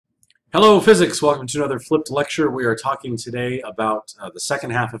Hello, physics. Welcome to another flipped lecture. We are talking today about the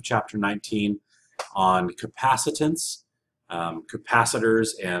second half of chapter 19 on capacitance, capacitors,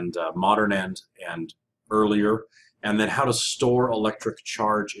 and modern and earlier, and then how to store electric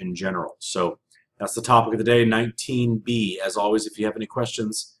charge in general. So that's the topic of the day, 19b. As always, if you have any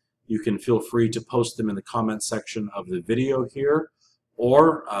questions, you can feel free to post them in the comment section of the video here,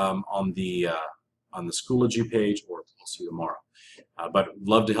 or on the Schoology page, or I'll see you tomorrow. But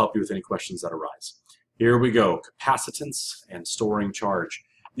love to help you with any questions that arise. Here we go, capacitance and storing charge.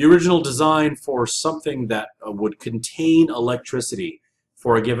 The original design for something that would contain electricity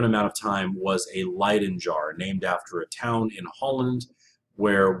for a given amount of time was a Leyden jar, named after a town in Holland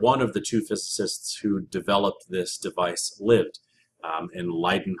where one of the two physicists who developed this device lived, in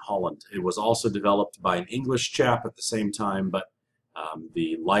Leyden, Holland. It was also developed by an English chap at the same time, but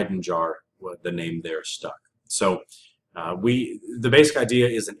the Leyden jar, the name there stuck. So the basic idea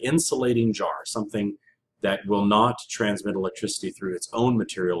is an insulating jar, something that will not transmit electricity through its own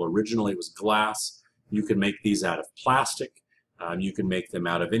material. Originally it was glass. You can make these out of plastic. You can make them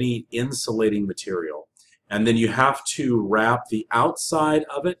out of any insulating material. And then you have to wrap the outside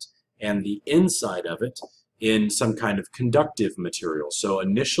of it and the inside of it in some kind of conductive material. So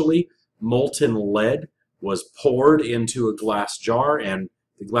initially, molten lead was poured into a glass jar, and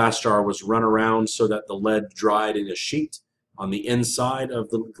the glass jar was run around so that the lead dried in a sheet on the inside of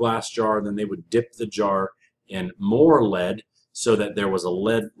the glass jar, and then they would dip the jar in more lead so that there was a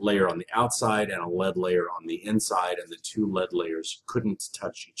lead layer on the outside and a lead layer on the inside, and the two lead layers couldn't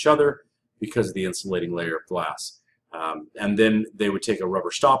touch each other because of the insulating layer of glass. And then they would take a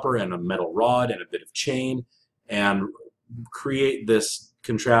rubber stopper and a metal rod and a bit of chain and create this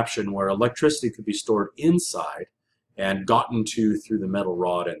contraption where electricity could be stored inside and gotten to through the metal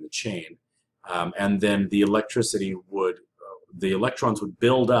rod and the chain. And then the the electrons would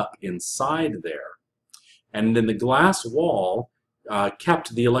build up inside there. And then the glass wall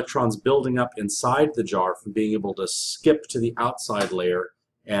kept the electrons building up inside the jar from being able to skip to the outside layer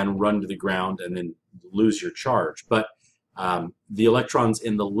and run to the ground and then lose your charge. But the electrons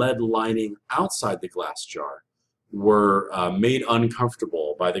in the lead lining outside the glass jar were made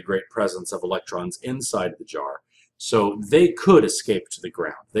uncomfortable by the great presence of electrons inside the jar. So they could escape to the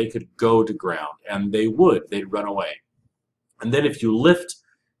ground. They could go to ground, and they would. They'd run away. And then if you lift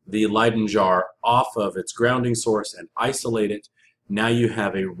the Leyden jar off of its grounding source and isolate it, now you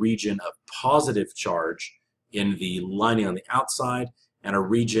have a region of positive charge in the lining on the outside and a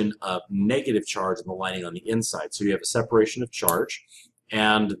region of negative charge in the lining on the inside. So you have a separation of charge,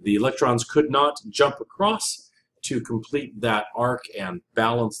 and the electrons could not jump across to complete that arc and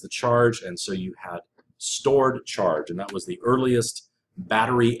balance the charge, and so you had stored charge, and that was the earliest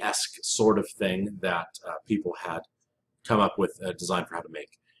battery-esque sort of thing that people had come up with a design for how to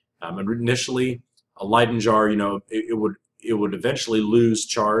make. And initially, a Leyden jar, it would eventually lose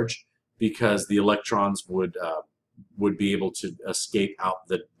charge because the electrons would be able to escape out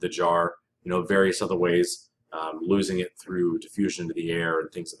the jar, various other ways, losing it through diffusion into the air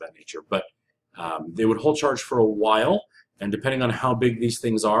and things of that nature. But they would hold charge for a while, and depending on how big these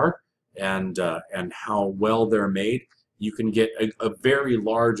things are, and how well they're made, you can get a very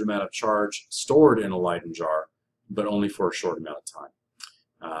large amount of charge stored in a Leyden jar, but only for a short amount of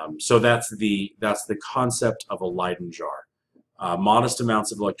time. So that's the concept of a Leyden jar. Modest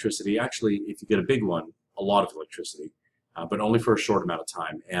amounts of electricity, actually, if you get a big one, a lot of electricity, but only for a short amount of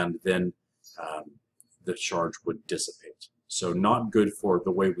time, and then the charge would dissipate. So not good for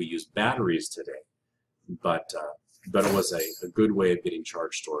the way we use batteries today, but it was a good way of getting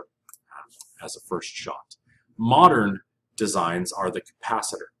charge stored as a first shot. Modern designs are the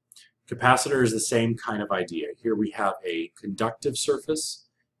capacitor. Capacitor is the same kind of idea. Here we have a conductive surface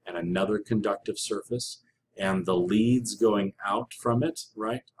and another conductive surface, and the leads going out from it,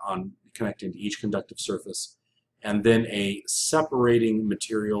 right, on connecting to each conductive surface, and then a separating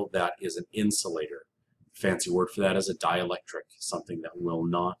material that is an insulator. Fancy word for that is a dielectric, something that will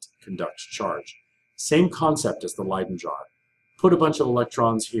not conduct charge. Same concept as the Leyden jar. Put a bunch of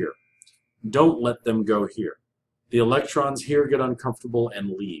electrons here. Don't let them go here. The electrons here get uncomfortable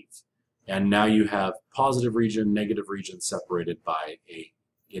and leave. And now you have positive region, negative region separated by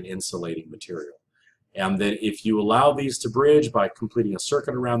an insulating material. And then if you allow these to bridge by completing a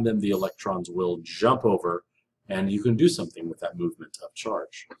circuit around them, the electrons will jump over, and you can do something with that movement of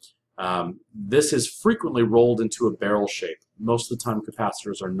charge. This is frequently rolled into a barrel shape. Most of the time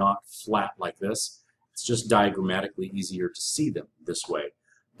capacitors are not flat like this. It's just diagrammatically easier to see them this way.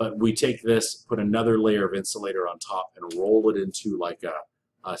 But we take this, put another layer of insulator on top, and roll it into like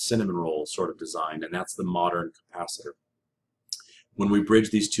a cinnamon roll sort of design, and that's the modern capacitor. When we bridge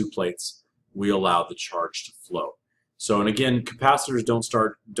these two plates, we allow the charge to flow. So, and again, capacitors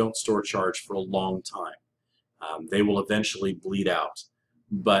don't store charge for a long time. They will eventually bleed out,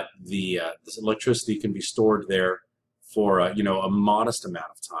 but this electricity can be stored there for a modest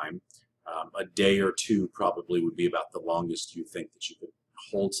amount of time. A day or two probably would be about the longest you think that you could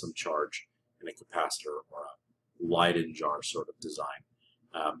hold some charge in a capacitor or a Leyden jar sort of design.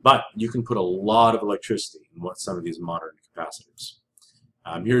 But you can put a lot of electricity in some of these modern capacitors.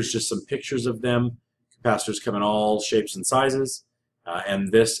 Here's just some pictures of them. Capacitors come in all shapes and sizes,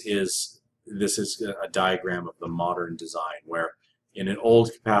 and this is a diagram of the modern design, where in an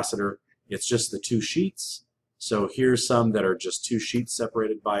old capacitor it's just the two sheets. So here's some that are just two sheets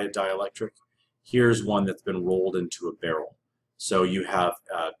separated by a dielectric. Here's one that's been rolled into a barrel. So you have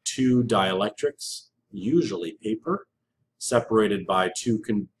two dielectrics, usually paper, separated by two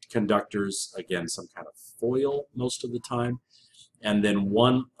conductors, again some kind of foil most of the time. And then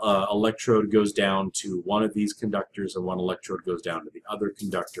one electrode goes down to one of these conductors, and one electrode goes down to the other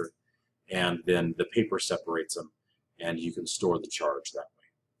conductor, and then the paper separates them, and you can store the charge that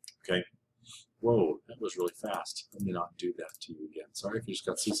way. Okay? Whoa, that was really fast. Let me not do that to you again. Sorry if you just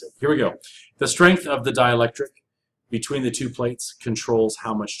got seasick. Here we go. The strength of the dielectric between the two plates controls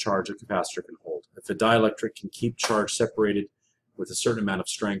how much charge a capacitor can hold. If the dielectric can keep charge separated with a certain amount of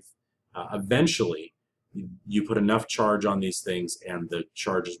strength, eventually you put enough charge on these things and the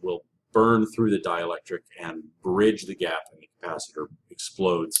charges will burn through the dielectric and bridge the gap, and the capacitor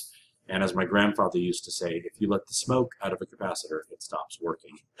explodes. And as my grandfather used to say, if you let the smoke out of a capacitor, it stops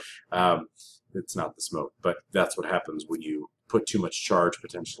working. It's not the smoke, but that's what happens when you put too much charge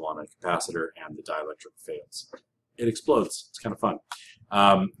potential on a capacitor and the dielectric fails. It explodes. It's kind of fun.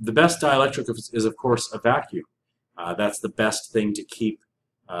 The best dielectric is, of course, a vacuum. That's the best thing to keep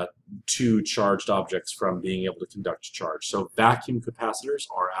two charged objects from being able to conduct charge. So vacuum capacitors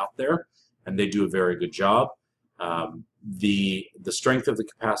are out there, and they do a very good job. The strength of the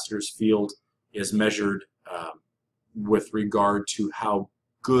capacitor's field is measured with regard to how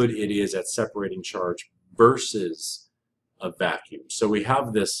good it is at separating charge versus a vacuum. So we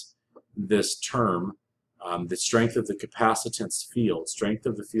have this term, the strength of the capacitance field, strength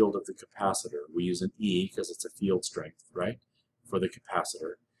of the field of the capacitor. We use an E because it's a field strength, right, for the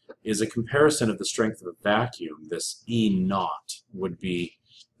capacitor, is a comparison of the strength of a vacuum. This E naught would be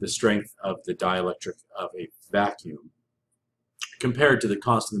the strength of the dielectric of a vacuum compared to the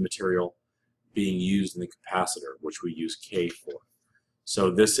constant of the material being used in the capacitor, which we use K for. So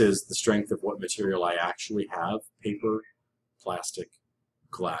this is the strength of what material I actually have, paper, plastic,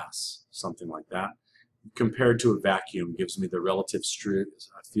 glass, something like that, compared to a vacuum gives me the relative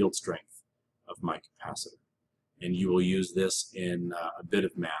field strength of my capacitor. And you will use this in a bit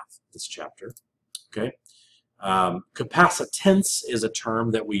of math, this chapter. Okay. Capacitance is a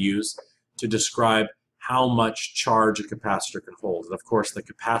term that we use to describe how much charge a capacitor can hold. And of course, the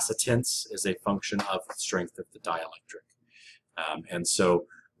capacitance is a function of the strength of the dielectric. And so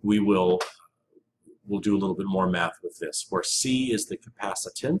we'll do a little bit more math with this, where C is the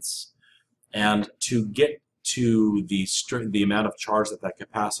capacitance. And to get to the amount of charge that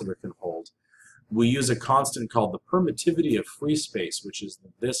capacitor can hold, we use a constant called the permittivity of free space, which is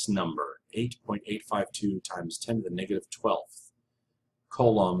this number, 8.852 times 10 to the negative 12th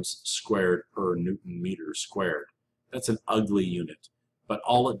coulombs squared per Newton meter squared. That's an ugly unit, but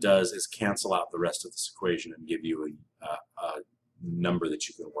all it does is cancel out the rest of this equation and give you a number that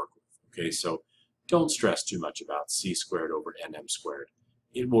you can work with. Okay, so don't stress too much about C squared over NM squared.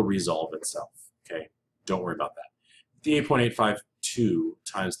 It will resolve itself. Okay, don't worry about that. The 8.852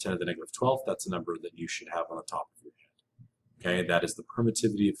 times 10 to the negative 12th, that's a number that you should have on the top of your head. Okay, that is the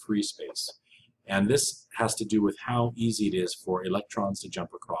permittivity of free space. And this has to do with how easy it is for electrons to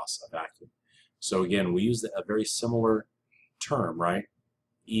jump across a vacuum. So again, we use a very similar term, right?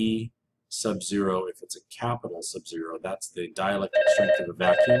 E sub 0, if it's a capital sub 0, that's the dielectric strength of a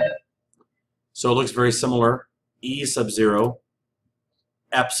vacuum. So it looks very similar. E sub 0,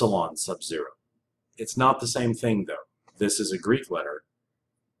 epsilon sub 0. It's not the same thing, though. This is a Greek letter,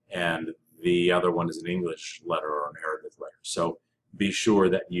 and the other one is an English letter or an Arabic letter. So be sure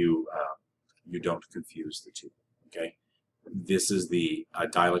that you don't confuse the two. Okay, this is the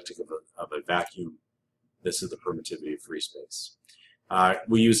dielectric of a vacuum. This is the permittivity of free space.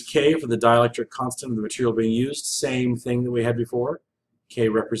 We use K for the dielectric constant of the material being used. Same thing that we had before. K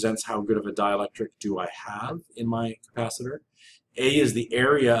represents how good of a dielectric do I have in my capacitor. A is the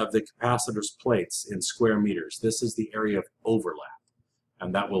area of the capacitor's plates in square meters. This is the area of overlap,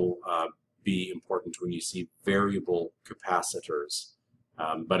 and that will be important when you see variable capacitors.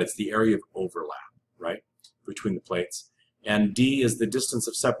 But it's the area of overlap, right, between the plates. And D is the distance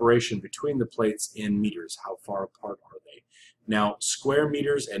of separation between the plates in meters. How far apart are they? Now, square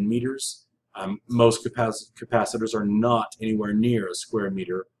meters and meters, most capacitors are not anywhere near a square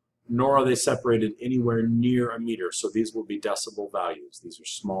meter, nor are they separated anywhere near a meter. So these will be decibel values. These are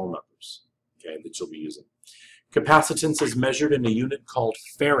small numbers, okay, that you'll be using. Capacitance is measured in a unit called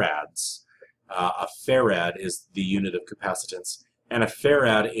farads. A farad is the unit of capacitance, and a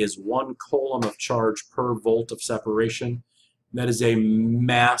farad is 1 coulomb of charge per volt of separation. That is a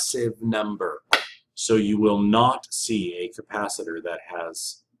massive number. So you will not see a capacitor that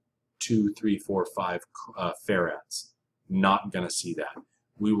has 2, 3, 4, 5 farads. Not going to see that.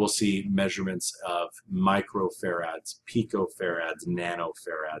 We will see measurements of microfarads, picofarads,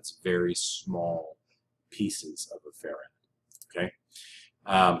 nanofarads, very small pieces of a farad. Okay.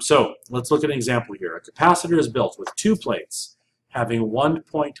 So let's look at an example here. A capacitor is built with 2 plates having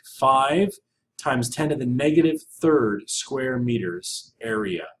 1.5 times 10 to the negative third square meters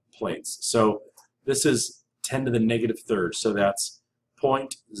area plates. So this is 10 to the negative third, so that's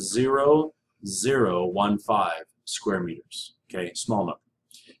 0.0015 square meters. Okay, small number.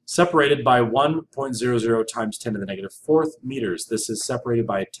 Separated by 1.00 times 10 to the negative fourth meters. This is separated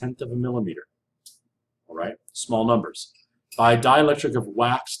by 1/10 of a millimeter. All right, small numbers. By dielectric of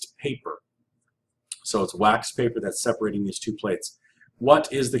waxed paper. So it's waxed paper that's separating these 2 plates. What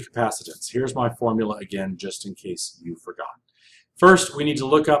is the capacitance? Here's my formula again, just in case you forgot. First, we need to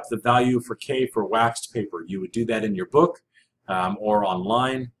look up the value for K for waxed paper. You would do that in your book or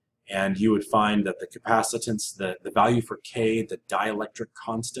online, and you would find that the capacitance, the value for K, the dielectric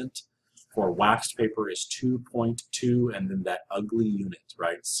constant for waxed paper is 2.2, and then that ugly unit,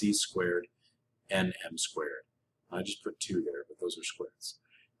 right? C squared NM squared. I just put 2 there, but those are squares.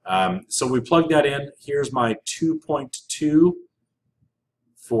 So we plug that in. Here's my 2.2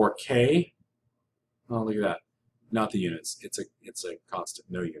 for K. Oh, look at that. Not the units. It's a constant.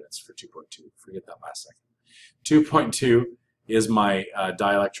 No units for 2.2. Forget that last second. 2.2 is my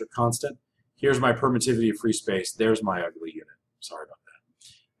dielectric constant. Here's my permittivity of free space. There's my ugly unit. Sorry about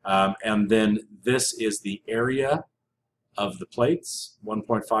that. And then this is the area of the plates,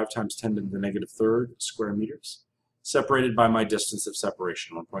 1.5 times 10 to the negative third square meters, separated by my distance of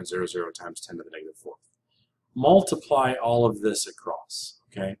separation, 1.00 times 10 to the negative fourth. Multiply all of this across,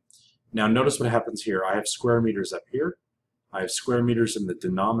 okay? Now notice what happens here. I have square meters up here. I have square meters in the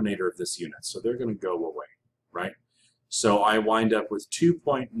denominator of this unit, so they're going to go away, right? So I wind up with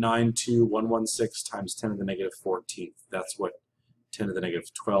 2.92116 times 10 to the negative 14th. That's what 10 to the negative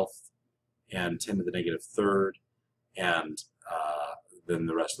 12th and 10 to the negative third, and then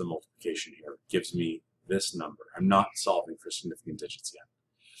the rest of the multiplication here gives me this number. I'm not solving for significant digits yet.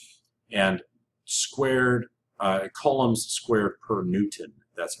 And squared, coulombs squared per Newton.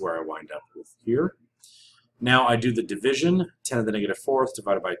 That's where I wind up with here. Now I do the division. 10 to the negative 4th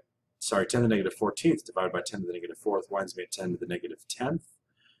divided by, 10 to the negative 14th divided by 10 to the negative 4th winds me at 10 to the negative 10th.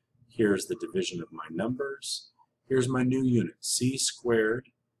 Here's the division of my numbers. Here's my new unit, C squared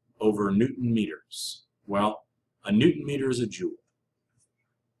over Newton meters. Well, a Newton meter is a joule.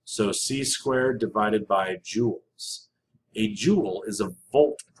 So C squared divided by joules. A joule is a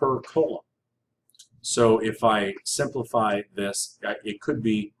volt per coulomb. So if I simplify this, it could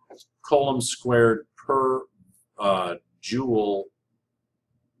be coulomb squared per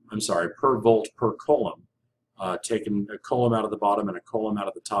per volt per coulomb. Taking a coulomb out of the bottom and a coulomb out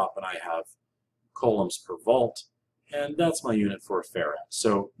of the top, and I have coulombs per volt, and that's my unit for a farad.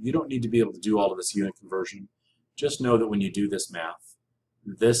 So you don't need to be able to do all of this unit conversion. Just know that when you do this math,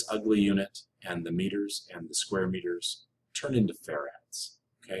 this ugly unit and the meters and the square meters turn into farads.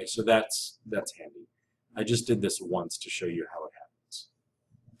 Okay, so that's handy. I just did this once to show you how it happens.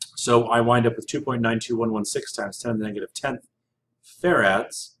 So I wind up with 2.92116 times 10 to the negative 10th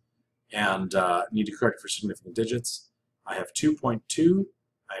farads, and need to correct for significant digits. I have 2.2,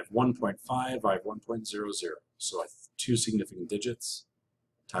 I have 1.5, I have 1.00. So I have 2 significant digits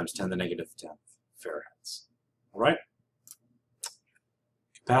times 10 to the negative 10th farads. All right?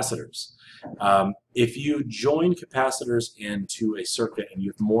 Capacitors. If you join capacitors into a circuit and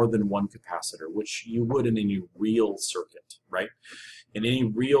you have more than one capacitor, which you would in any real circuit, right? In any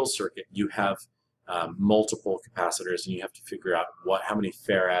real circuit, you have multiple capacitors, and you have to figure out how many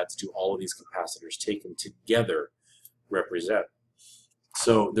farads do all of these capacitors taken together represent.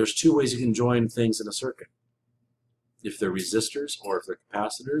 So there's 2 ways you can join things in a circuit. If they're resistors, or if they're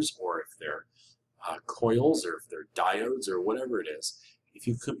capacitors, or if they're coils, or if they're diodes, or whatever it is. If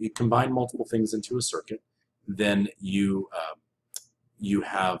you combine multiple things into a circuit, then you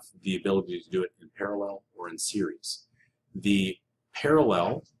have the ability to do it in parallel or in series. The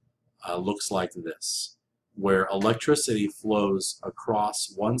parallel looks like this. where electricity flows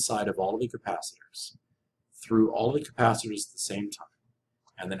across one side of all of the capacitors, through all of the capacitors at the same time,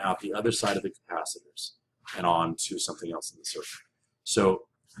 and then out the other side of the capacitors and on to something else in the circuit. So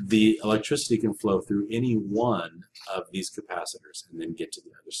the electricity can flow through any one of these capacitors and then get to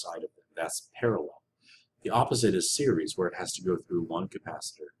the other side of them. That's parallel. The opposite is series, where it has to go through one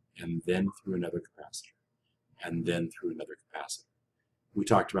capacitor and then through another capacitor and then through another capacitor. We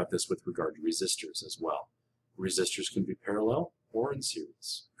talked about this with regard to resistors as well. Resistors can be parallel or in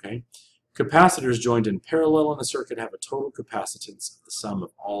series. Okay? Capacitors joined in parallel in a circuit have a total capacitance of the sum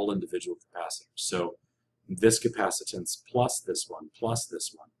of all individual capacitors. So this capacitance plus this one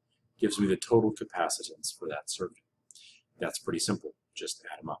gives me the total capacitance for that circuit. That's pretty simple. Just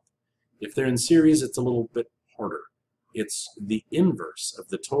add them up. If they're in series, it's a little bit harder. It's the inverse of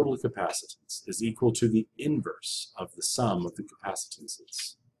the total capacitance is equal to the inverse of the sum of the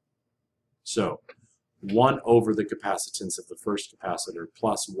capacitances. So 1 over the capacitance of the first capacitor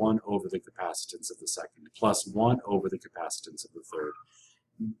plus 1 over the capacitance of the second plus 1 over the capacitance of the third,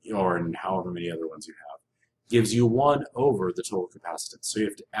 or in however many other ones you have, gives you 1 over the total capacitance. So you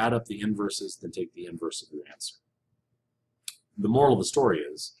have to add up the inverses, then take the inverse of your answer. The moral of the story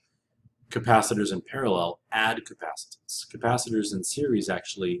is capacitors in parallel add capacitance. Capacitors in series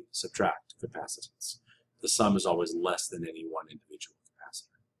actually subtract capacitance. The sum is always less than any one individual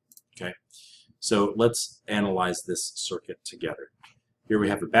capacitor. Okay, so let's analyze this circuit together. Here we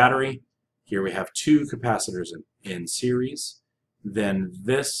have a battery. Here we have 2 capacitors in series. Then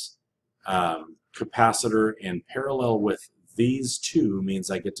this capacitor in parallel with these 2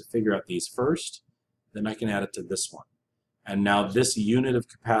 means I get to figure out these first, then I can add it to this one. And now this unit of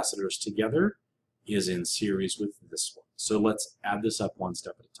capacitors together is in series with this one. So let's add this up one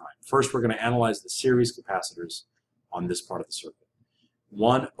step at a time. First, we're going to analyze the series capacitors on this part of the circuit.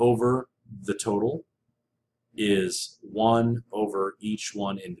 1 over the total is 1 over each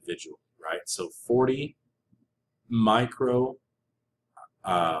one individually, right? So 40 micro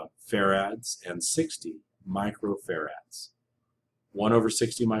farads and 60 microfarads. 1 over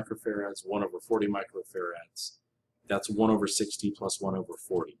 60 microfarads, 1 over 40 microfarads. That's 1 over 60 plus 1 over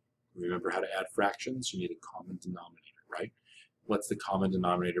 40. Remember how to add fractions? You need a common denominator, right? What's the common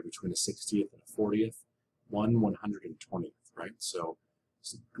denominator between a 60th and a 40th? 1 120th, right? So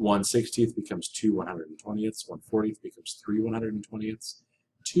 1 60th becomes 2 120ths, 1 40th becomes 3 120ths,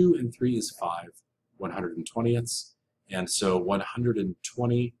 2 and 3 is 5 120ths, and so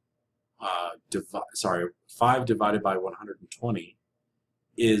 120, 5 divided by 120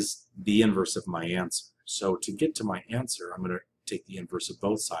 is the inverse of my answer. So to get to my answer, I'm going to take the inverse of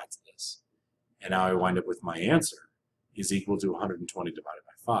both sides of this. And now I wind up with my answer is equal to 120 divided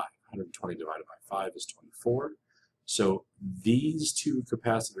by 5. 120 divided by 5 is 24. So these 2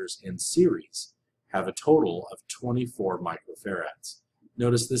 capacitors in series have a total of 24 microfarads.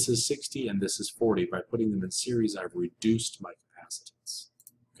 Notice this is 60 and this is 40. By putting them in series, I've reduced my capacitance.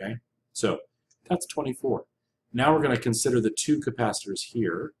 Okay? So that's 24. Now we're going to consider the 2 capacitors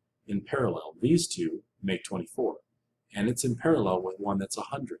here in parallel. These 2 make 24. And it's in parallel with one that's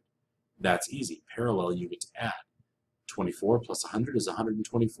 100. That's easy. Parallel, you get to add. 24 plus 100 is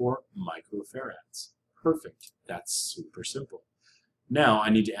 124 microfarads. Perfect. That's super simple. Now I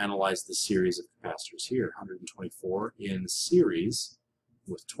need to analyze the series of capacitors here. 124 in series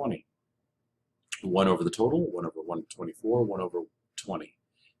with 20. 1 over the total, 1 over 124, 1 over 20.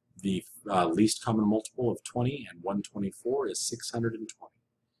 The least common multiple of 20 and 124 is 620.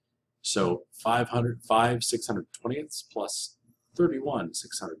 So 5 620ths plus 31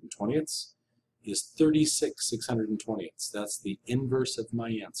 620ths is 36 620ths. That's the inverse of my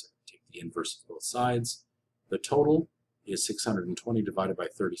answer. Take the inverse of both sides. The total is 620 divided by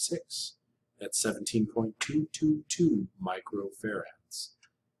 36. That's 17.222 microfarads.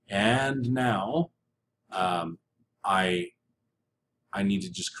 And now I need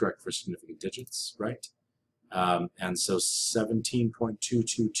to just correct for significant digits, right? And so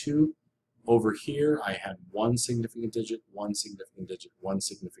 17.222 over here, I had 1 significant digit, 1 significant digit, 1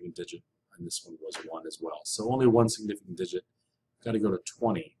 significant digit, and this one was 1 as well. So only 1 significant digit. Got to go to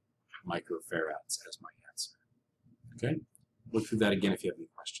 20 microfarads as my answer. Okay? Look through that again if you have any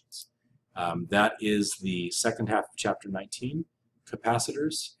questions. That is the second half of chapter 19,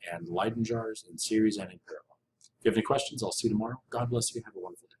 capacitors and Leyden jars in series and in parallel. If you have any questions, I'll see you tomorrow. God bless you. Have a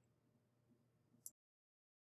wonderful day.